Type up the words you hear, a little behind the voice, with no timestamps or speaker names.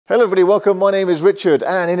Hello everybody, welcome. My name is Richard,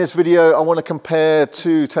 and in this video I want to compare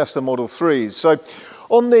two Tesla Model 3s. So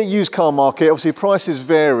on the used car market, obviously prices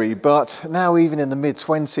vary, but now even in the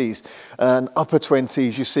mid-20s and upper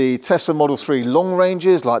 20s, you see Tesla Model 3 long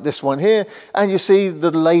ranges like this one here, and you see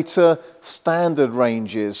the later standard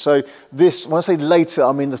ranges. So this, when I say later,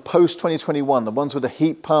 I mean the post-2021, the ones with the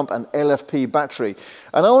heat pump and LFP battery.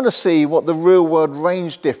 And I want to see what the real-world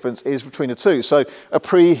range difference is between the two. So a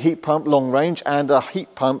pre-heat pump long range and a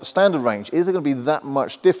heat pump standard range. Is there going to be that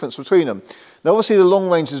much difference between them? Now obviously the long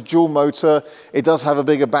range is dual motor, it does have a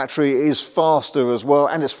bigger battery, it is faster as well,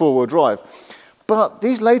 and it's four-wheel drive. But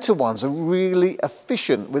these later ones are really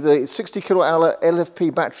efficient. With a 60 kilowatt hour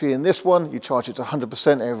LFP battery in this one, you charge it to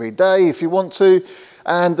 100% every day if you want to.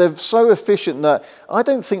 And they're so efficient that I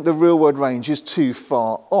don't think the real world range is too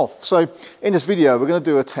far off. So in this video, we're going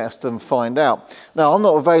to do a test and find out. Now, I'm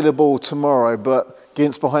not available tomorrow, but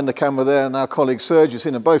Gint's behind the camera there, and our colleague Serge, you've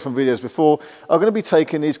seen them both from videos before, are going to be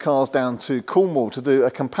taking these cars down to Cornwall to do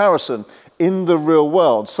a comparison in the real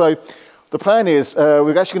world. So the plan is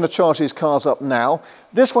we're actually going to charge these cars up now.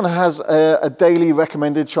 This one has a daily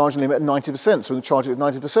recommended charging limit at 90%, so we're going to charge it at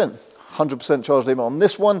 90%. 100% charge limit on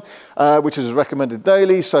this one, which is recommended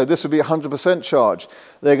daily, so this will be 100% charge.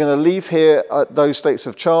 They're going to leave here at those states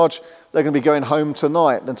of charge. They're going to be going home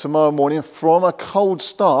tonight and tomorrow morning from a cold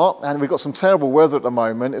start, and we've got some terrible weather at the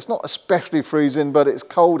moment. It's not especially freezing, but it's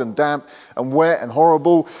cold and damp and wet and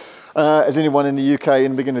horrible, as anyone in the UK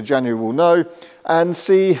in the beginning of January will know, and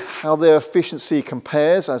see how their efficiency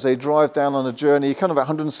compares as they drive down on a journey, kind of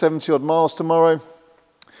 170 odd miles tomorrow.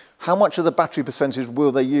 How much of the battery percentage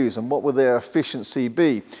will they use and what will their efficiency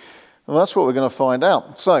be? Well, that's what we're going to find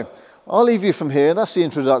out. So I'll leave you from here. That's the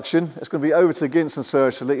introduction. It's going to be over to Gint and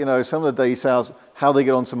Serge to let you know some of the details, how they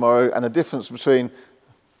get on tomorrow, and the difference between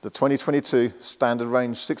the 2022 standard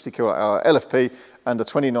range 60 kilowatt hour LFP and the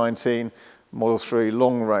 2019 Model 3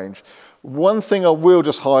 long range. One thing I will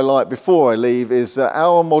just highlight before I leave is that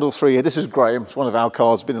our Model 3, this is Graham, it's one of our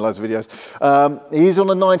cars, been in loads of videos. He's on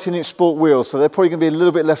a 19-inch sport wheel, so they're probably going to be a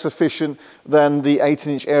little bit less efficient than the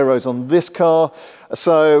 18-inch aeros on this car.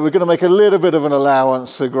 So we're going to make a little bit of an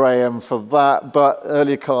allowance for Graham for that, but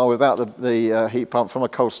earlier car without the heat pump from a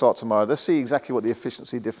cold start tomorrow. Let's see exactly what the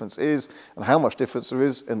efficiency difference is and how much difference there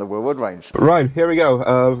is in the real-world range. Right, here we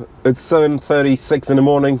go. It's 7:36 in the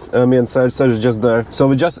morning. Me and Serge is just there. So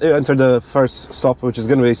we just entered the first stop, which is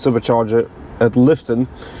going to be a Supercharger at Lifton.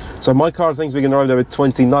 So my car thinks we can drive there with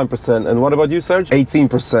 29%. And what about you, Serge?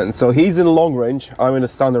 18%. So he's in long range, I'm in a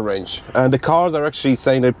standard range. And the cars are actually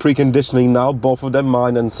saying they're preconditioning now, both of them,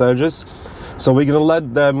 mine and Serge's. So we're going to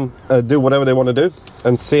let them do whatever they want to do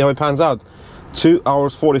and see how it pans out. 2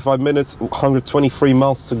 hours, 45 minutes, 123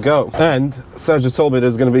 miles to go. And Serge told me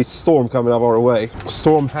there's going to be a storm coming up our way.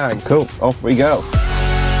 Storm hang. Cool. Off we go.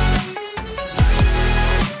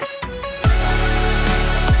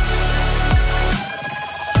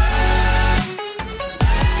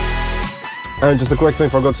 And just a quick thing I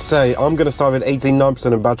forgot to say, I'm going to start with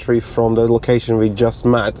 89% of battery from the location we just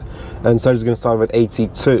met, and Serge is going to start with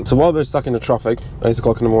 82. So while we're stuck in the traffic, 8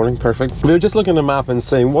 o'clock in the morning, perfect. We were just looking at the map and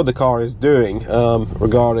seeing what the car is doing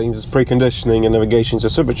regarding just preconditioning and navigation to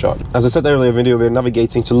supercharge. As I said earlier in the video, we're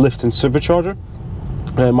navigating to Lifton Supercharger,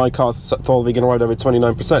 and my car told we can ride over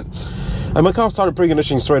 29%. And my car started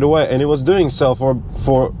preconditioning straight away, and it was doing so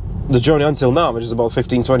for the journey until now, which is about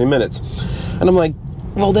 15-20 minutes. And I'm like,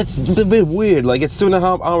 well, that's a bit weird. Like, it's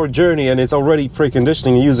 2.5 hour journey and it's already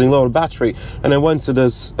preconditioning and using lower battery. And I went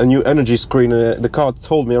to a new energy screen, and the car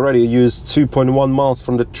told me already it used 2.1 miles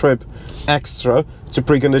from the trip extra to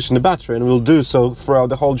precondition the battery, and we'll do so throughout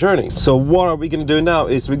the whole journey. So what are we going to do now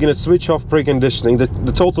is we're going to switch off preconditioning.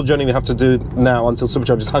 The total journey we have to do now until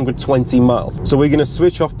Supercharge is 120 miles. So we're going to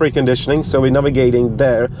switch off preconditioning, so we're navigating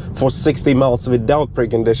there for 60 miles without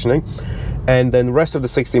preconditioning. And then the rest of the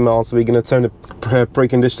 60 miles we're going to turn the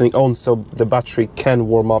preconditioning on so the battery can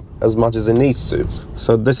warm up as much as it needs to.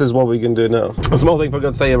 So this is what we can do now. A small thing I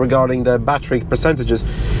forgot to say regarding the battery percentages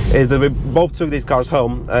is that we both took these cars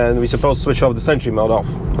home, and we supposed to switch off the Sentry mode off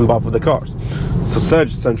on both of the cars. So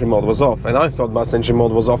Serge's Sentry mode was off, and I thought my Sentry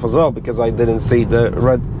mode was off as well because I didn't see the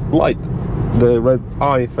red light, the red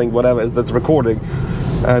eye thing, whatever that's recording.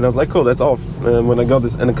 And I was like, cool, that's off. And when I got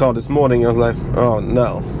this in the car this morning, I was like, oh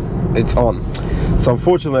no, it's on. So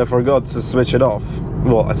unfortunately I forgot to switch it off.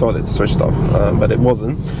 Well, I thought it switched off, but it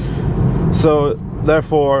wasn't. So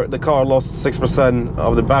therefore the car lost 6%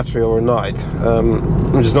 of the battery overnight,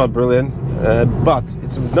 which is not brilliant, but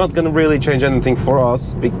it's not going to really change anything for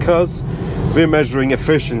us because we're measuring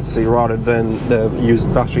efficiency rather than the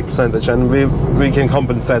used battery percentage, and we can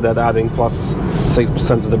compensate that adding plus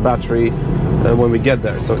 6% of the battery when we get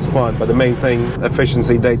there, so it's fine. But the main thing,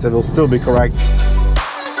 efficiency data will still be correct.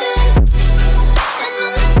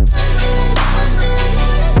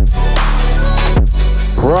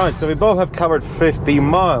 Right, so we both have covered 50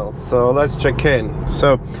 miles, so let's check in.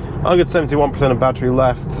 So I've got 71% of battery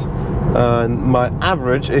left, and my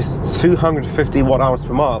average is 250 watt-hours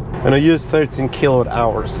per mile, and I use 13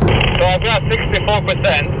 kilowatt-hours. So I've got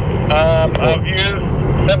 64%, I've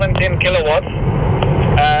used 17 kilowatts,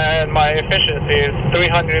 and my efficiency is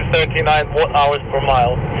 339 watt-hours per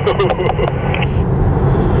mile.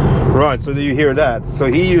 Right, so do you hear that? So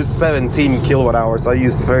he used 17 kilowatt hours, I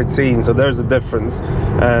used 13, so there's a difference,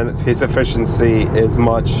 and his efficiency is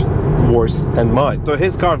much worse than mine. So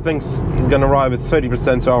his car thinks he's gonna arrive at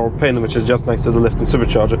 30% to our pin, which is just next to the lift and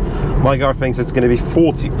supercharger. My car thinks it's gonna be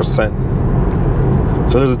 40%.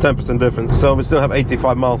 So there's a 10% difference. So we still have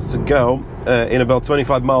 85 miles to go. In about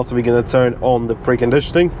 25 miles we're going to turn on the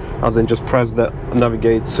preconditioning, as in just press the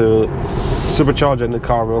navigate to supercharger, and the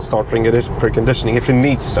car will start preconditioning if it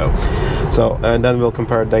needs so. And then we'll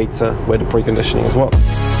compare data with the preconditioning as well.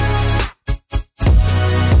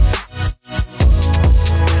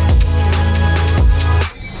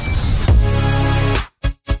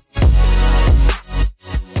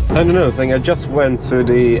 And another thing, I just went to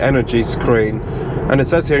the energy screen, and it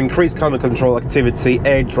says here increased climate control activity,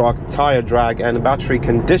 air drag, tire drag and battery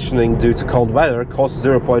conditioning due to cold weather costs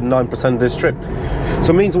 0.9% this trip.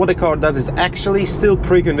 So it means what the car does is actually still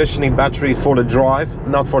preconditioning battery for the drive,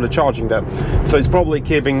 not for the charging though. So it's probably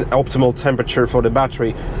keeping optimal temperature for the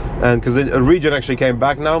battery, and because the region actually came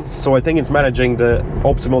back now, so I think it's managing the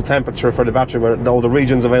optimal temperature for the battery where all the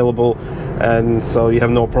regions available, and so you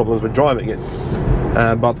have no problems with driving it.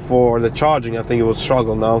 But for the charging, I think it will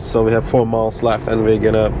struggle now. So we have 4 miles left, and we're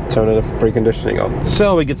gonna turn the preconditioning on.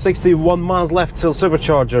 So we get 61 miles left till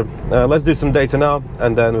supercharger. Let's do some data now,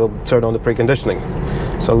 and then we'll turn on the preconditioning.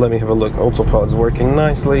 So let me have a look. Autopilot's working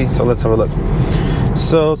nicely, so let's have a look.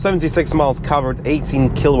 So 76 miles covered,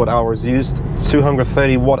 18 kilowatt hours used,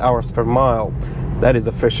 230 watt hours per mile. That is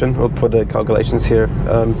efficient. We'll put the calculations here.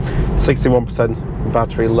 61%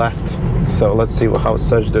 battery left. So let's see how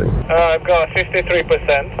Surge doing. I've got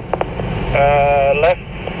 53% left.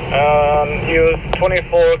 Used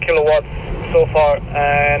 24 kilowatts so far,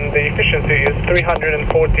 and the efficiency is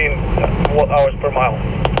 314 watt-hours per mile.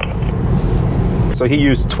 So he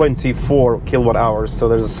used 24 kilowatt hours, so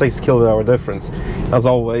there's a 6 kilowatt hour difference. As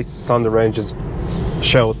always, Sunday ranges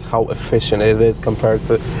shows how efficient it is compared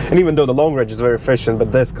to, and even though the long range is very efficient,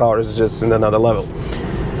 but this car is just in another level.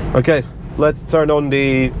 Okay, let's turn on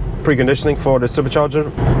the preconditioning for the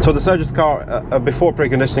supercharger. So the Surge's car before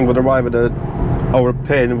preconditioning would arrive at our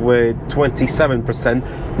pin with 27%.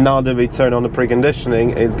 Now that we turn on the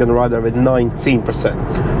preconditioning, it's going to arrive there with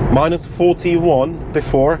 19%. Minus 41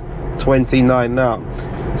 before, 29 now.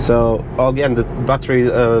 So again, the battery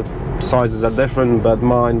sizes are different, but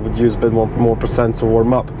mine would use a bit more percent to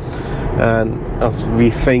warm up, and as we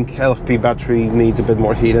think LFP battery needs a bit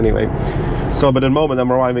more heat anyway. So but at the moment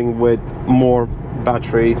I'm arriving with more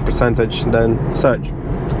battery percentage than Surge.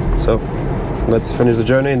 So let's finish the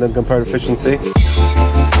journey and then compare efficiency.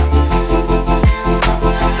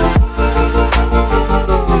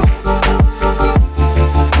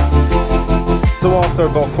 So after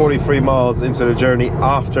about 43 miles into the journey,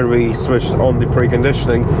 after we switched on the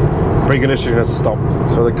preconditioning has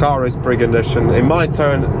stopped. So the car is preconditioned. It might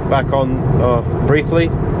turn back on briefly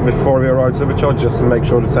before we arrive to supercharge, just to make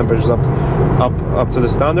sure the temperature is up to the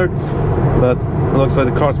standard. But it looks like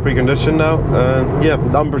the car's preconditioned now. Yeah,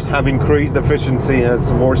 numbers have increased, efficiency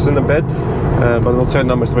has worsened a bit, but we'll check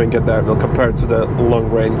numbers when we get there. We'll compare it to the long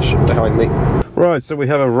range behind me. Right, so we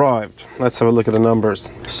have arrived. Let's have a look at the numbers.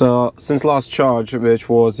 So since last charge, which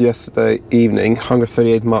was yesterday evening,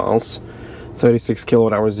 138 miles, 36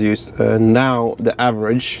 kilowatt hours used. Now the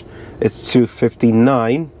average is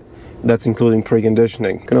 259. That's including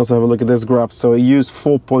preconditioning. You can also have a look at this graph. So I used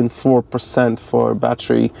 4.4% for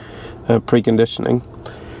battery preconditioning,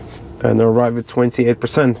 and I arrived at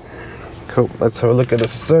 28%. Cool. Let's have a look at the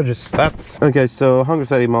Surge's stats. Okay, so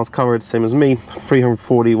 130 miles covered, same as me,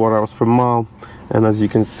 340 watt hours per mile, and as you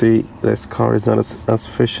can see, this car is not as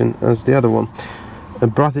efficient as the other one.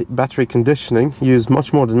 Battery conditioning used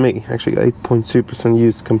much more than me, actually 8.2%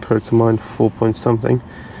 used compared to mine 4 point something.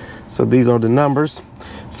 So these are the numbers.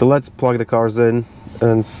 So let's plug the cars in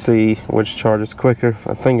and see which charges quicker.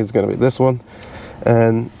 I think it's going to be this one.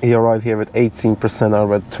 and he arrived here with 18%, I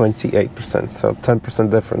read 28%, so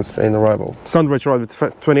 10% difference in arrival. Standard range arrived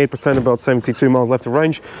with 28%, about 72 miles left of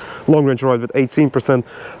range. Long range arrived with 18%,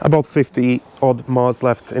 about 50 odd miles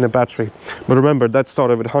left in a battery. But remember, that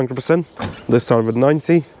started with 100%, this started with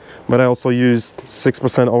 90, but I also used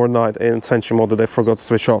 6% overnight in tension mode that I forgot to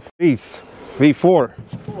switch off. These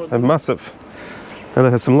V4, and massive, and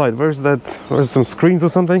it has some light. Where's some screens or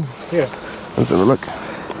something? Here. Let's have a look.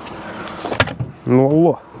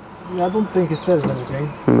 No. Yeah, I don't think it says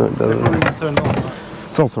anything. No, it doesn't. Turn on.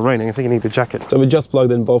 It's also raining, I think I need a jacket. So we just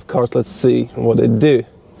plugged in both cars, let's see what they do.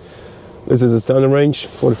 This is a standard range,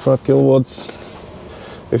 45 kilowatts,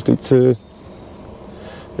 52,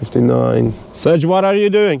 59. Serge, what are you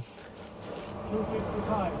doing?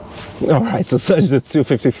 255. Alright, so Serge is at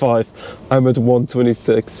 255, I'm at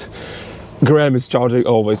 126. Graham is charging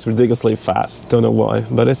always ridiculously fast, don't know why,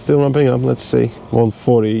 but it's still ramping up. Let's see,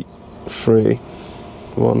 143,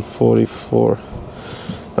 144.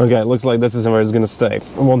 Okay, looks like this is where it's gonna stay.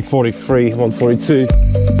 143, 142.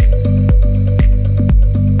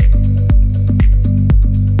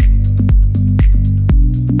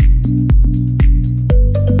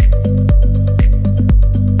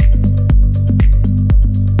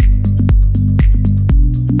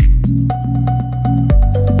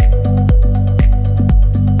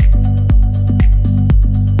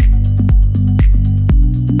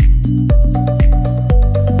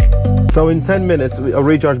 So in 10 minutes, I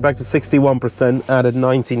recharged back to 61%, added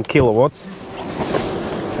 19 kilowatts.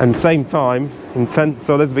 And same time, in 10,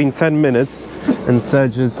 so that's been 10 minutes, and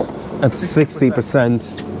Serge is at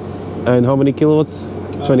 60%. And how many kilowatts?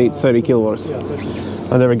 30 kilowatts. Yeah, 30.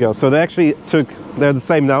 Oh, there we go. So they actually they're the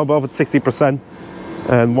same now, both at 60%.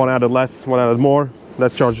 And one added less, one added more.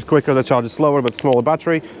 That charges quicker, that charges slower, but smaller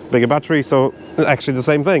battery, bigger battery, so actually the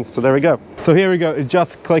same thing. So there we go. So here we go, it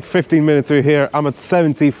just clicked 15 minutes we're here. I'm at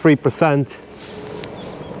 73%,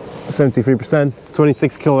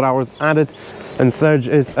 26 kilowatt hours added, and Serge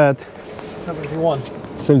is at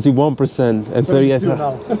 71% and 38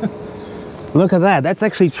 now. Look at that, that's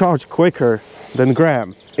actually charged quicker than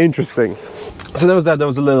Graham. Interesting. So that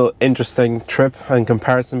was a little interesting trip and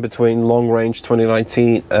comparison between long range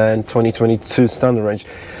 2019 and 2022 standard range.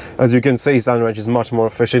 As you can see, standard range is much more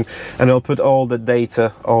efficient, and I'll put all the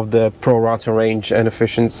data of the pro rata range and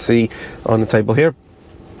efficiency on the table here.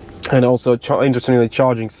 And also, interestingly,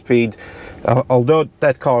 charging speed, although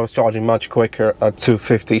that car was charging much quicker at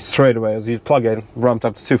 250 straight away, as you plug in, ramped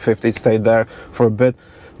up to 250, stayed there for a bit.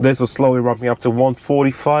 This was slowly ramping up to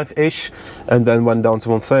 145-ish, and then went down to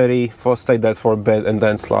 130, stayed there for a bit, and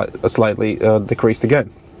then slightly decreased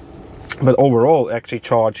again. But overall, it actually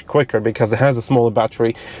charged quicker because it has a smaller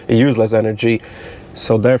battery, it uses less energy,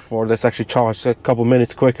 so therefore this actually charged a couple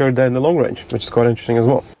minutes quicker than the long range, which is quite interesting as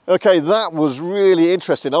well. Okay, that was really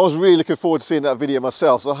interesting. I was really looking forward to seeing that video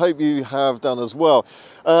myself, so I hope you have done as well.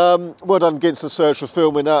 Well done, Gints and Serge, for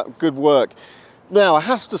filming that. Good work. Now, I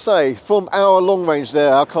have to say, from our long range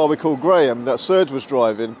there, our car we call Graham, that Serge was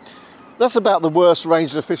driving, that's about the worst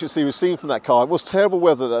range and efficiency we've seen from that car. It was terrible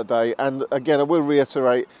weather that day, and again, I will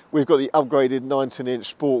reiterate, we've got the upgraded 19-inch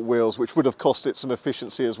sport wheels, which would have cost it some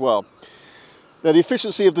efficiency as well. Now, the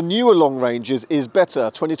efficiency of the newer long ranges is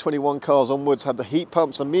better. 2021 cars onwards had the heat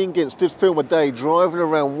pumps, and me and Gints did film a day driving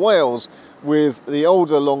around Wales with the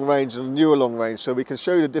older long range and the newer long range, so we can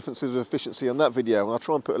show you the differences of efficiency on that video, and I'll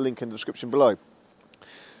try and put a link in the description below.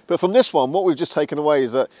 But from this one, what we've just taken away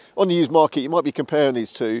is that on the used market, you might be comparing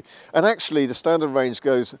these two, and actually the standard range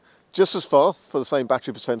goes just as far for the same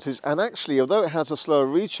battery percentage, and actually, although it has a slower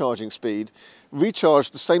recharging speed,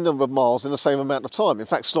 recharged the same number of miles in the same amount of time, in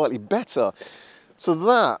fact slightly better. So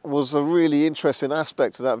that was a really interesting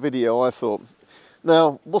aspect of that video, I thought.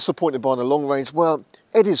 Now, what's the point of buying a long range? Well,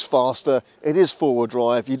 it is faster, it is four-wheel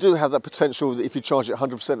drive, you do have that potential that if you charge it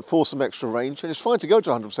 100% for some extra range, and it's fine to go to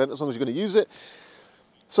 100% as long as you're going to use it.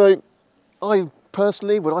 So, I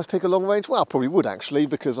personally, would I pick a long range? Well, I probably would actually,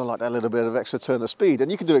 because I like that little bit of extra turn of speed, and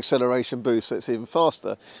you can do acceleration boost so it's even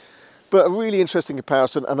faster. But a really interesting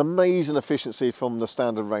comparison, and amazing efficiency from the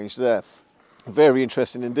standard range there. Very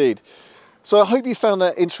interesting indeed. So I hope you found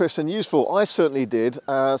that interesting and useful. I certainly did.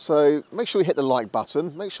 So make sure you hit the like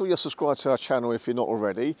button. Make sure you're subscribed to our channel if you're not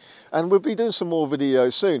already. And we'll be doing some more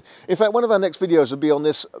videos soon. In fact, one of our next videos will be on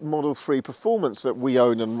this Model 3 Performance that we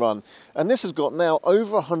own and run. And this has got now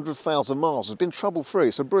over 100,000 miles. It's been trouble-free.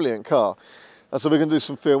 It's a brilliant car. And so we're going to do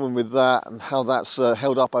some filming with that and how that's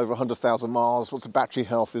held up over 100,000 miles, what the battery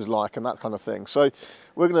health is like and that kind of thing. So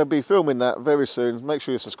we're going to be filming that very soon. Make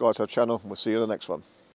sure you subscribe to our channel and we'll see you in the next one.